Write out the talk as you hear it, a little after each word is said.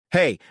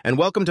Hey, and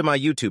welcome to my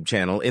YouTube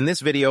channel. In this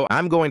video,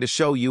 I'm going to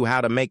show you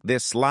how to make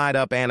this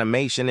slide-up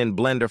animation in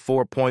Blender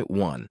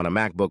 4.1 on a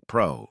MacBook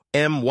Pro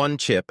M1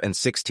 chip and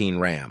 16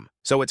 RAM.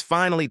 So it's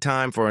finally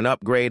time for an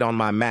upgrade on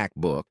my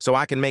MacBook so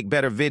I can make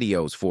better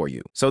videos for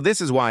you. So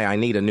this is why I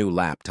need a new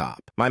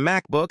laptop. My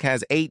MacBook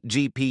has 8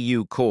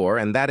 GPU core,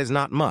 and that is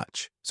not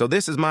much. So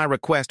this is my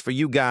request for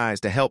you guys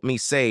to help me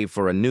save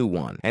for a new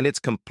one, and it's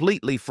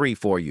completely free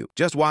for you.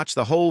 Just watch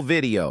the whole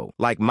video,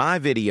 like my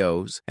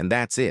videos, and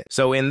that's it.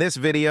 So in this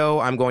video,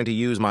 I'm going to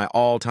use my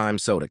all-time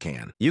soda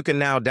can. You can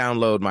now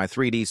download my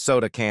 3D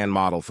soda can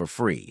model for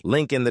free.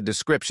 Link in the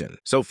description.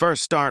 So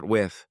first start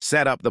with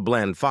set up the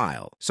blend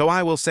file. So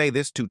I will say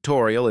this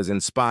tutorial is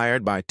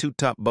inspired by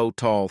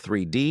Botol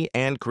 3D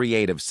and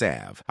Creative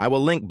Sav. I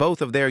will link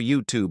both of their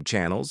YouTube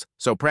channels,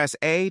 so press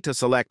A to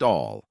select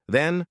all,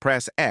 then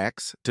press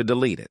X to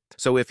delete it.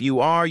 So if you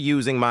are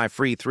using my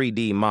free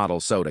 3D model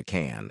soda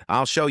can,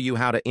 I'll show you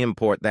how to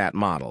import that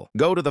model.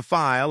 Go to the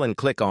file and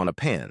click on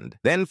Append.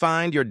 Then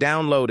find your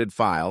downloaded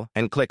file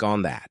and click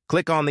on that.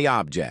 Click on the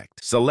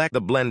object. Select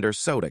the Blender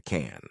soda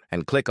can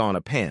and click on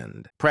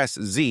Append. Press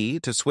Z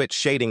to switch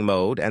shading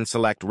mode and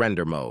select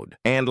render mode.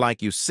 And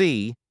like you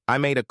see, I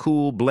made a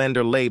cool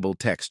Blender label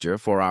texture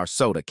for our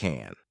soda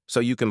can, so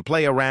you can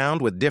play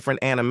around with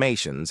different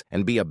animations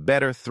and be a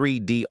better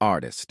 3D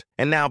artist.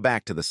 And now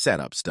back to the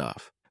setup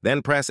stuff.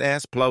 Then press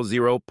S plus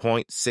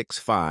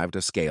 0.65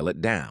 to scale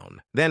it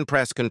down. Then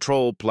press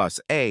Ctrl plus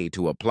A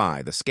to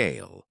apply the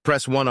scale.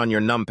 Press 1 on your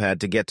numpad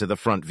to get to the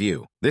front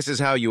view. This is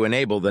how you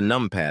enable the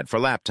numpad for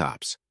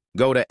laptops.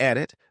 Go to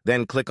Edit,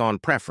 then click on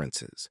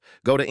Preferences.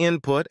 Go to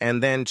Input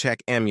and then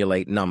check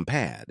Emulate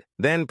Numpad.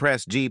 Then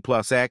press G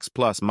plus X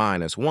plus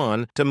minus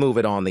 1 to move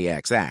it on the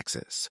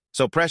X-axis.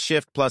 So press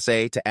Shift plus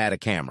A to add a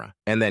camera,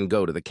 and then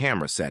go to the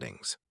camera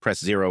settings. Press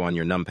 0 on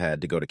your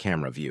numpad to go to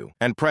camera view,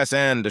 and press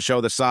N to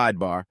show the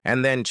sidebar,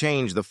 and then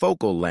change the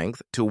focal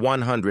length to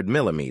 100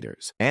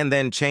 millimeters, and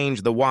then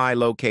change the Y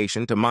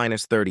location to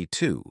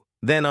 -32.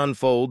 Then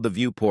unfold the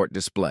viewport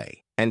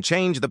display, and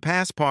change the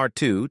passpar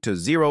 2 to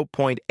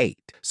 0.8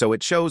 so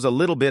it shows a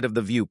little bit of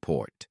the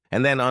viewport,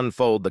 and then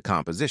unfold the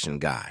composition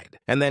guide,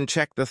 and then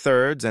check the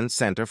thirds and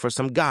center for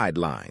some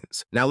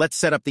guidelines. Now let's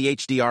set up the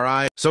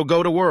HDRI. So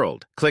go to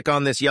World, click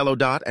on this yellow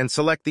dot and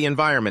select the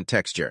environment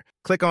texture.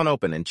 Click on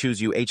Open and choose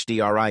your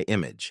HDRI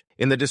image.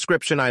 In the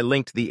description I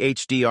linked the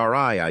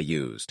HDRI I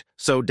used,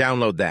 so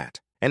download that.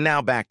 And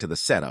now back to the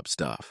setup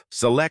stuff.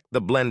 Select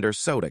the Blender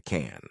soda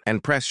can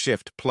and press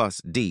Shift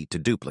plus D to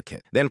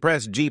duplicate. Then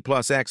press G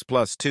plus X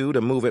plus 2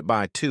 to move it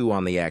by 2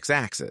 on the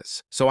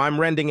X-axis. So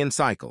I'm rendering in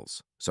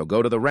cycles. So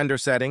go to the render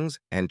settings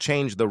and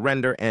change the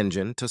render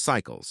engine to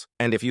cycles.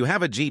 And if you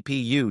have a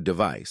GPU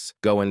device,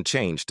 go and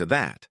change to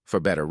that for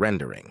better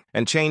rendering.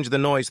 And change the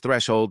noise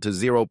threshold to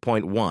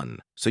 0.1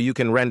 so you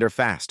can render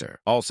faster.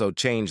 Also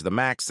change the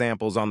max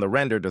samples on the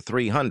render to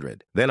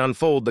 300. Then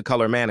unfold the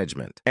color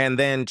management. And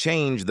then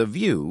change the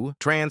view,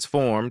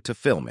 transform to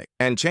filmic.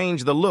 And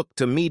change the look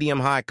to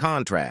medium-high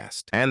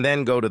contrast. And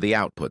then go to the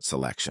output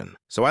selection.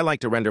 So I like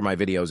to render my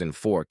videos in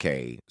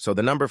 4K, so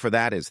the number for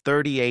that is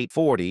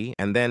 3840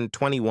 and then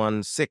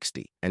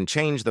 2160, and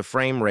change the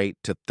frame rate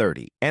to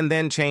 30. And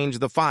then change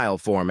the file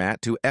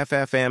format to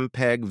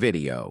FFmpeg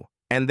video,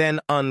 and then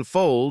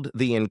unfold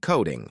the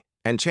encoding,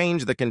 and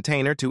change the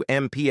container to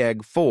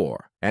MPEG-4.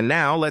 And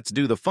now let's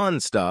do the fun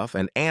stuff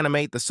and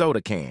animate the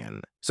soda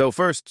can. So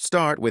first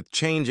start with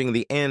changing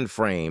the end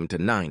frame to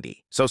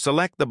 90. So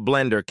select the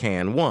Blender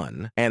Can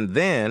 1, and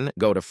then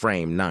go to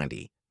frame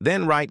 90.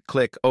 Then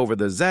right-click over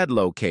the Z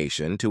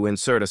location to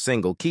insert a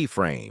single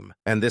keyframe.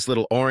 And this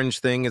little orange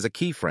thing is a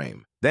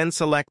keyframe. Then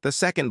select the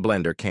second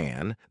Blender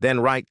can,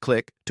 then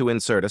right-click to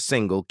insert a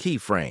single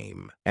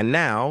keyframe. And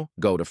now,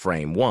 go to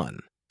frame 1.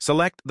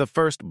 Select the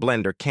first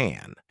Blender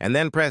can, and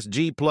then press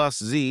G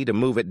plus Z to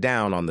move it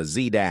down on the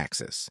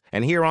Z-axis.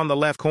 And here on the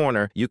left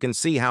corner, you can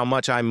see how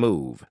much I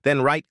move.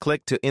 Then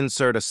right-click to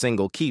insert a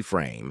single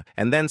keyframe,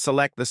 and then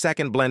select the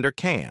second Blender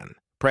can.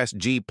 Press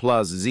G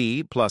plus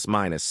Z plus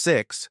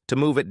 -6 to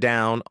move it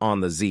down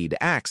on the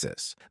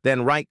Z-axis.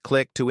 Then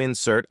right-click to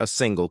insert a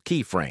single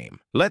keyframe.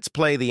 Let's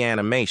play the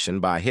animation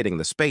by hitting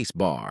the space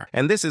bar,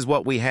 and this is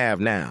what we have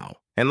now.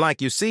 And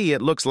like you see,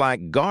 it looks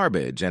like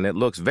garbage and it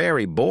looks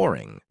very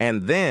boring.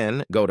 And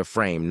then go to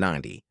frame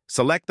 90.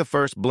 Select the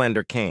first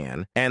Blender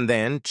can, and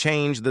then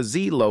change the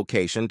Z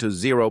location to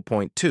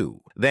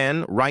 0.2.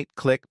 Then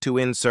right-click to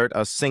insert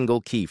a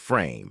single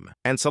keyframe,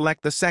 and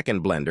select the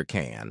second Blender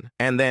can,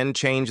 and then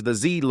change the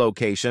Z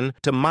location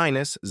to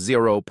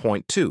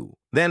 -0.2.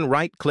 Then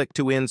right-click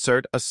to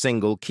insert a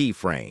single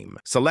keyframe.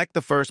 Select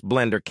the first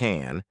Blender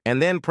can,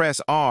 and then press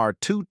R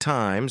 2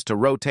 times to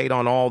rotate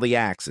on all the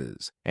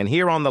axes. And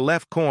here on the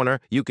left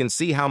corner, you can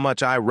see how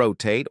much I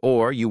rotate,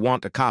 or you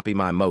want to copy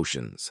my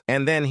motions.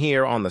 And then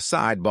here on the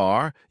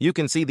sidebar, you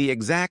can see the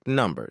exact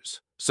numbers.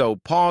 So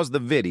pause the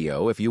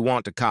video if you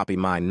want to copy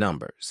my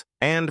numbers.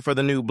 and for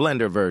the new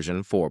Blender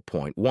version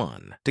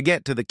 4.1. To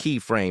get to the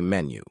keyframe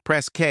menu,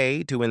 press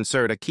K to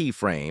insert a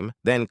keyframe,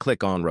 then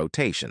click on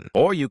Rotation.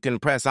 Or you can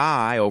press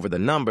I over the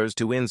numbers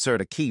to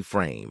insert a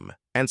keyframe,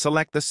 and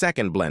select the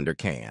second Blender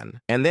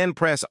can, and then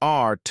press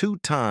R 2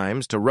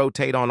 times to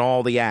rotate on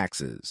all the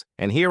axes.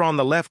 And here on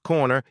the left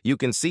corner, you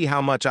can see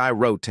how much I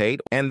rotate,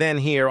 and then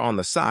here on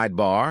the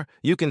sidebar,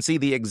 you can see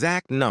the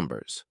exact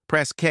numbers.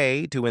 Press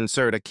K to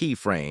insert a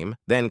keyframe,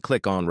 then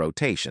click on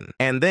Rotation,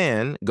 and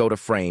then go to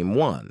Frame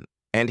 1.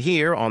 And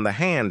here on the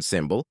hand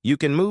symbol, you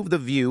can move the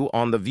view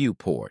on the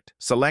viewport.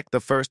 Select the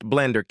first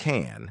Blender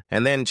can,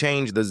 and then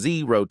change the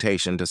Z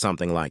rotation to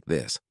something like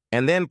this.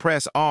 And then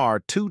press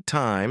R 2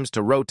 times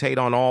to rotate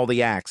on all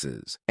the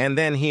axes. And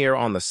then here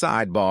on the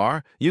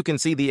sidebar, you can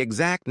see the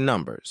exact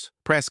numbers.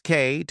 Press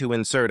K to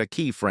insert a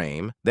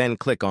keyframe, then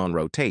click on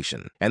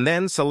Rotation, and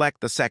then select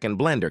the second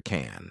Blender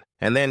can,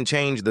 and then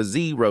change the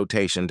Z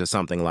rotation to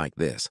something like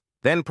this.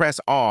 Then press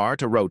R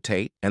to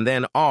rotate, and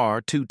then R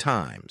 2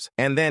 times.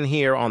 And then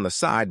here on the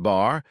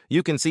sidebar,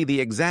 you can see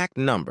the exact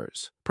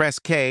numbers. Press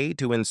K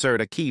to insert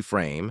a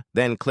keyframe,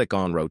 then click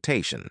on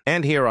Rotation.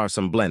 And here are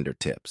some Blender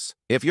tips.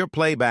 If your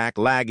playback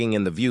lagging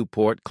in the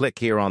viewport, click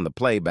here on the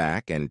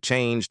playback and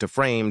change to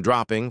frame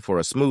dropping for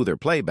a smoother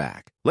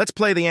playback. Let's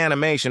play the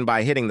animation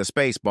by hitting the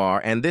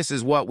spacebar, and this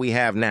is what we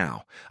have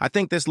now. I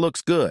think this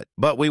looks good,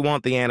 but we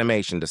want the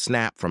animation to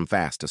snap from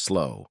fast to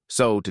slow.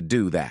 So to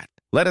do that,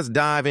 let us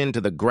dive into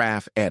the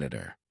graph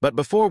editor. But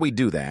before we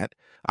do that,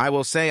 I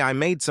will say I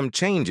made some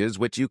changes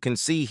which you can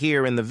see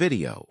here in the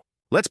video.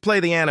 Let's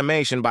play the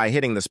animation by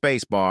hitting the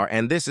spacebar,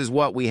 and this is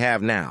what we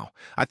have now.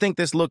 I think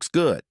this looks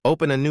good.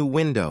 Open a new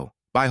window.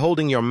 By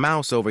holding your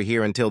mouse over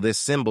here until this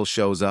symbol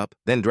shows up,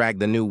 then drag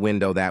the new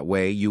window that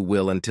way you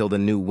will until the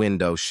new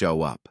window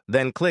show up.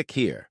 Then click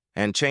here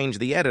and change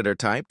the editor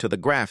type to the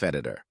graph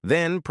editor.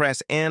 Then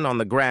press N on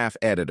the graph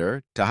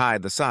editor to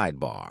hide the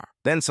sidebar.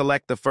 Then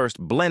select the first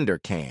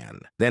Blender can.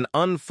 Then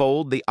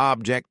unfold the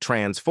object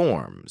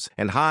transforms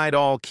and hide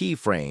all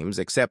keyframes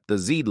except the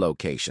Z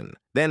location.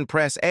 Then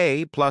press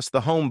A plus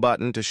the home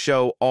button to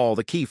show all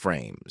the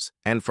keyframes.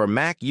 And for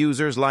Mac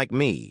users like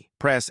me,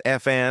 press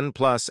FN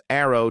plus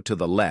arrow to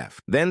the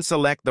left. Then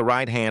select the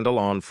right handle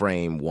on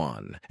frame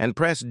 1 and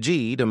press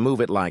G to move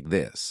it like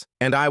this.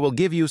 And I will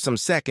give you some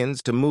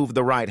seconds to move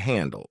the right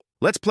handle.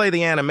 Let's play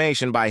the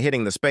animation by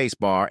hitting the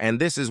spacebar, and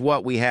this is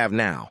what we have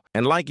now.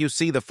 And like you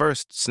see the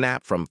first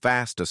snap from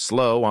fast to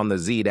slow on the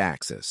Z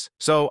axis.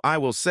 So I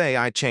will say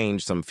I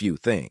changed some few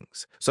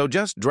things. So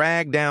just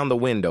drag down the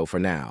window for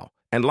now.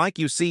 And like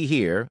you see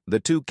here, the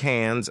two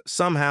cans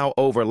somehow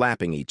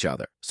overlapping each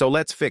other. So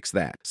let's fix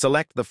that.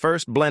 Select the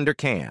first Blender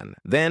can,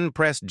 then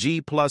press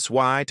G plus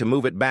Y to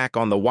move it back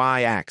on the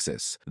Y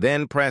axis.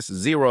 Then press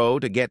 0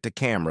 to get to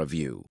camera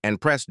view, and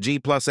press G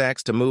plus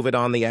X to move it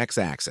on the X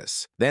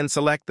axis. Then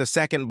select the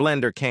second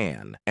Blender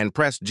can, and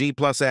press G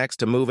plus X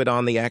to move it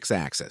on the X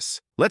axis.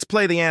 Let's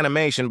play the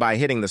animation by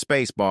hitting the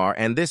spacebar,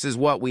 and this is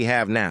what we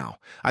have now.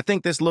 I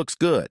think this looks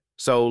good.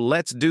 So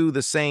let's do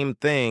the same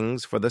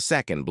things for the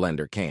second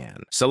Blender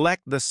can.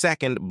 Select the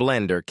second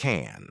Blender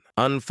can.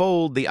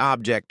 Unfold the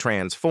object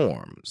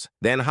transforms.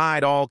 Then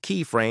hide all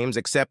keyframes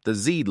except the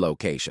Z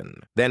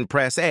location. Then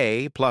press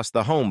A plus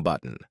the home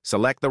button.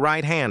 Select the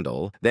right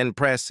handle, then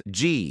press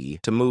G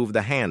to move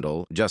the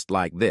handle just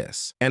like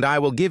this. And I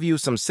will give you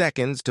some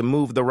seconds to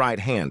move the right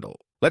handle.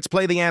 Let's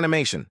play the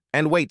animation.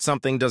 And wait,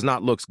 something does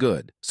not look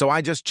good. So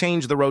I just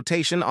changed the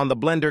rotation on the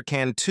Blender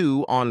Can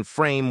 2 on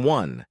frame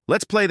 1.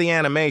 Let's play the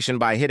animation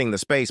by hitting the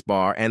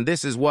spacebar, and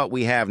this is what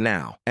we have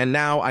now. And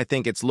now I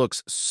think it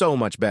looks so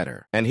much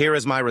better. And here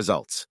is my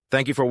results.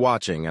 Thank you for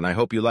watching, and I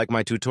hope you like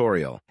my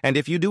tutorial. And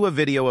if you do a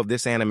video of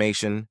this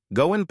animation,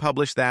 go and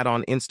publish that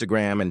on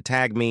Instagram and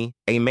tag me,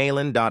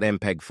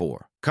 malin.mpeg4.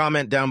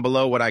 Comment down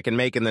below what I can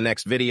make in the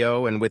next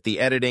video and with the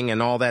editing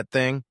and all that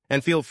thing.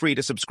 And feel free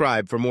to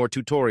subscribe for more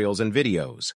tutorials and videos.